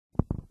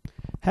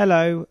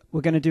Hello,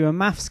 we're going to do a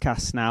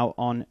Mathscast now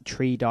on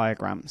tree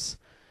diagrams.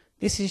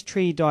 This is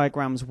tree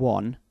diagrams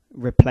 1,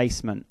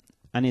 replacement,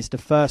 and is the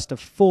first of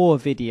 4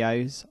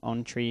 videos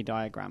on tree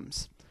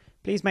diagrams.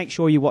 Please make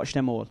sure you watch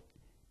them all.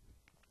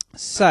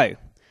 So,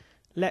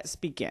 let's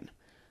begin.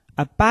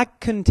 A bag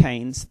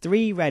contains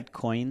 3 red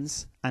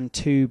coins and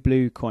 2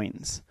 blue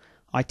coins.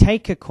 I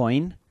take a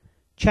coin,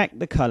 check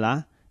the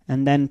colour,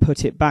 and then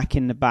put it back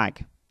in the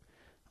bag.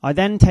 I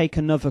then take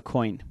another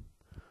coin.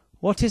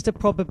 What is the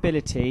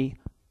probability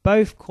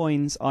both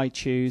coins I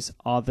choose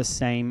are the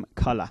same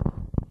colour?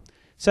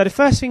 So the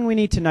first thing we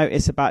need to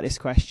notice about this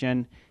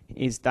question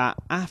is that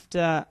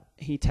after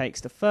he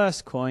takes the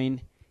first coin,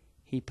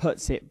 he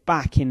puts it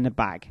back in the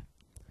bag.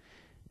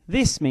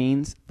 This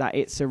means that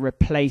it's a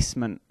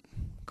replacement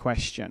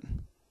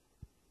question.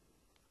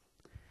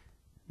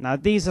 Now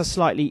these are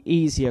slightly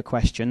easier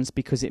questions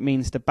because it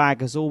means the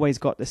bag has always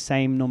got the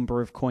same number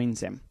of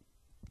coins in.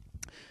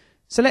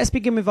 So let's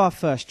begin with our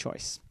first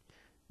choice.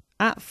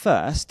 At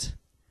first,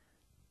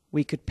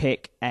 we could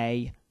pick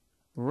a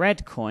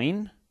red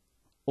coin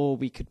or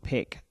we could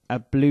pick a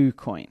blue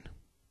coin.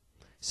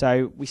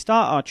 So we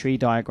start our tree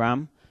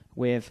diagram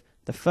with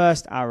the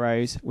first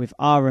arrows with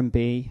R and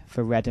B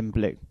for red and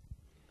blue.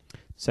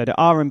 So the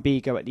R and B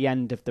go at the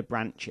end of the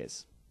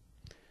branches.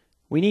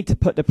 We need to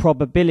put the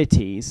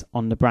probabilities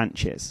on the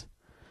branches.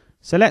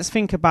 So let's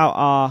think about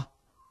our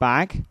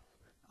bag.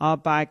 Our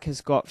bag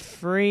has got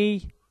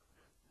 3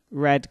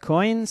 red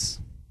coins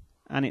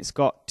and it's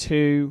got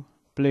 2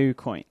 blue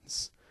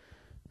coins.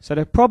 So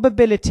the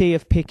probability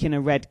of picking a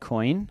red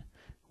coin,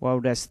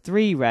 well, there's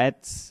 3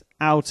 reds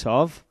out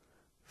of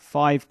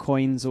 5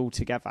 coins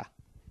altogether.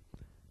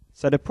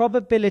 So the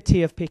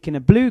probability of picking a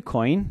blue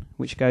coin,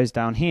 which goes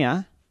down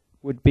here,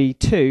 would be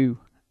 2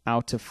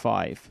 out of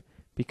 5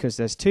 because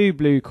there's 2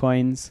 blue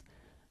coins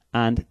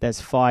and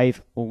there's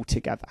 5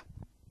 altogether.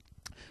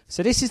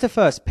 So this is the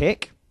first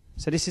pick.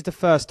 So this is the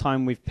first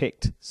time we've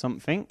picked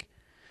something.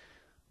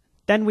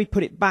 Then we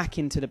put it back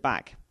into the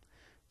bag.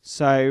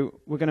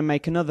 So we're going to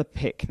make another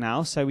pick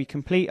now. So we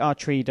complete our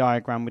tree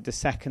diagram with the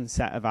second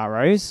set of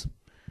arrows.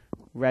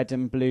 Red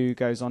and blue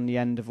goes on the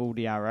end of all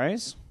the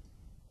arrows.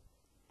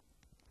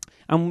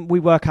 And we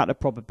work out the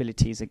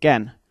probabilities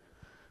again.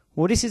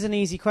 Well, this is an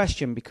easy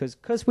question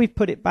because we've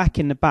put it back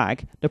in the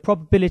bag, the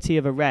probability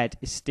of a red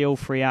is still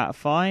 3 out of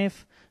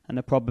 5, and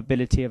the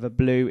probability of a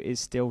blue is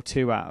still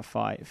 2 out of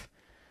 5.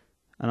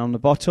 And on the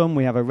bottom,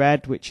 we have a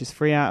red, which is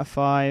 3 out of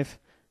 5.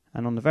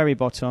 And on the very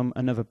bottom,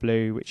 another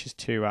blue, which is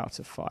 2 out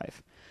of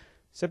 5.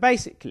 So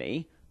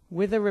basically,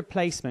 with a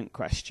replacement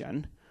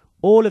question,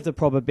 all of the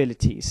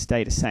probabilities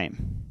stay the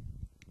same.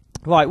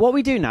 Right, what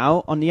we do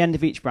now on the end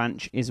of each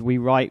branch is we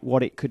write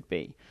what it could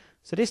be.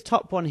 So this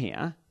top one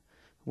here,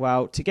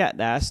 well, to get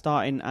there,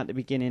 starting at the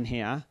beginning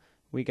here,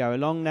 we go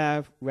along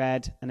there,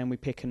 red, and then we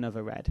pick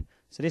another red.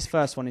 So this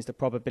first one is the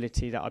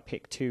probability that I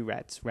pick 2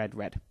 reds, red,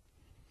 red.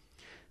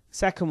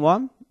 Second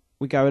one,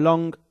 we go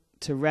along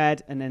to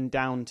red and then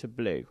down to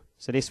blue.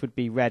 So this would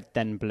be red,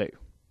 then blue.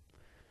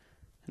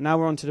 Now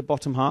we're on to the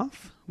bottom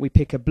half. We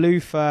pick a blue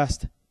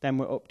first, then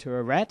we're up to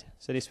a red.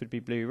 So this would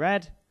be blue,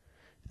 red.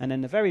 And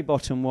then the very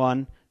bottom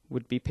one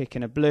would be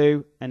picking a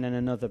blue and then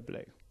another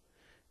blue.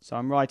 So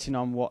I'm writing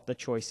on what the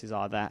choices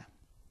are there.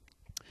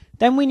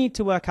 Then we need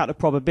to work out the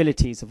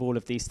probabilities of all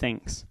of these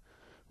things.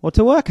 Well,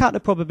 to work out the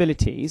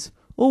probabilities,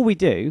 all we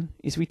do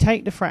is we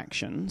take the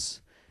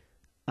fractions,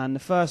 and the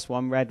first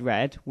one, red,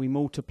 red, we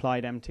multiply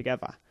them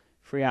together.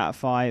 3 out of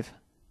 5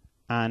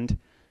 and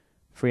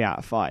 3 out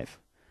of 5.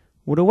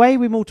 Well, the way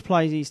we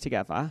multiply these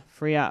together,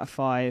 3 out of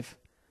 5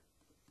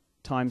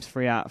 times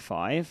 3 out of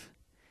 5,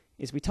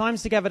 is we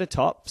times together the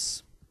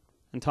tops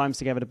and times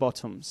together the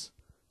bottoms.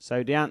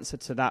 So the answer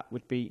to that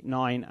would be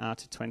 9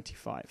 out of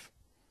 25.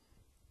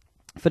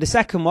 For the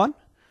second one,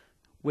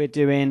 we're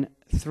doing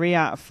 3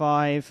 out of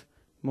 5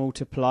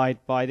 multiplied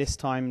by this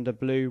time the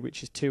blue,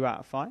 which is 2 out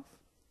of 5.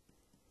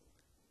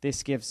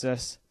 This gives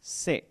us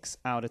 6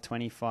 out of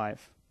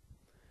 25.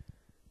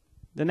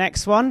 The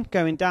next one,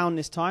 going down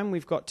this time,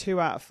 we've got 2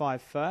 out of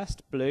 5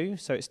 first, blue.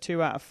 So it's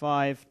 2 out of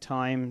 5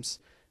 times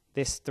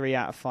this 3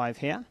 out of 5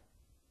 here.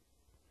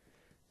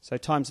 So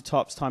times the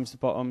tops, times the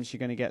bottoms, you're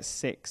going to get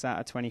 6 out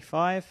of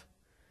 25.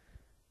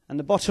 And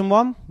the bottom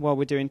one, well,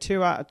 we're doing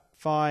 2 out of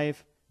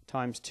 5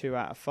 times 2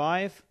 out of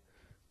 5.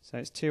 So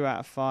it's 2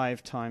 out of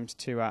 5 times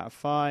 2 out of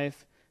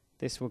 5.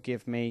 This will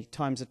give me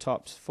times the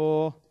tops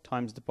 4,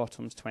 times the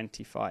bottoms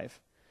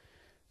 25.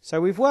 So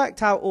we've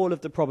worked out all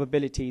of the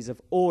probabilities of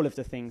all of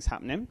the things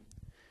happening.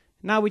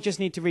 Now we just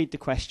need to read the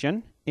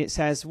question. It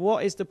says,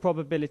 what is the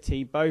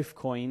probability both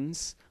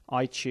coins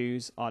I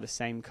choose are the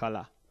same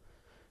colour?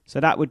 So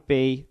that would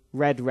be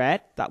red,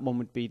 red. That one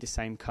would be the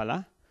same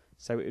colour.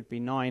 So it would be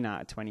 9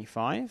 out of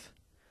 25.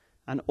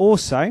 And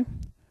also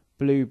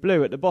blue,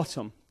 blue at the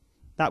bottom.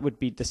 That would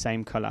be the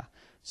same colour.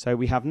 So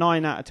we have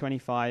 9 out of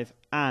 25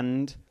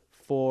 and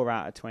 4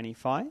 out of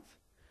 25.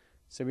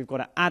 So we've got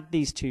to add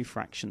these 2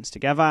 fractions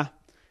together.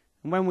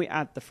 And when we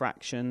add the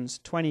fractions,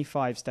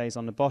 25 stays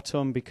on the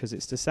bottom because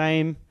it's the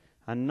same,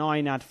 and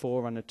 9 add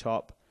 4 on the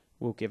top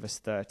will give us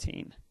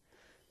 13.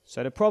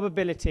 So the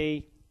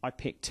probability I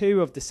pick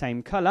 2 of the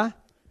same colour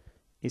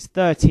is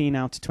 13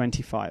 out of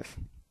 25.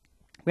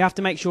 We have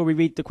to make sure we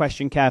read the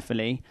question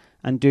carefully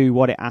and do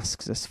what it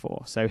asks us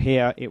for. So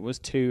here it was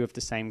 2 of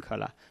the same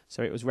colour.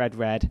 So it was red,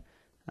 red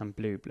and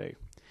blue, blue.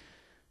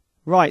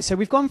 Right, so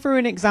we've gone through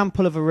an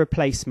example of a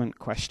replacement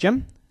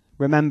question.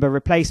 Remember,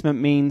 replacement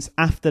means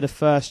after the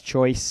first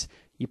choice,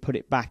 you put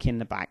it back in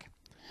the bag.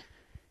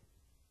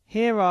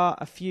 Here are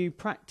a few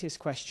practice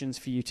questions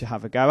for you to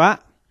have a go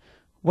at.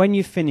 When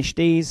you've finished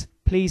these,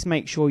 please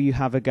make sure you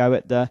have a go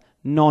at the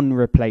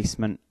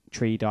non-replacement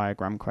tree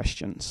diagram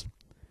questions.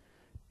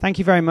 Thank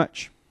you very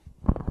much.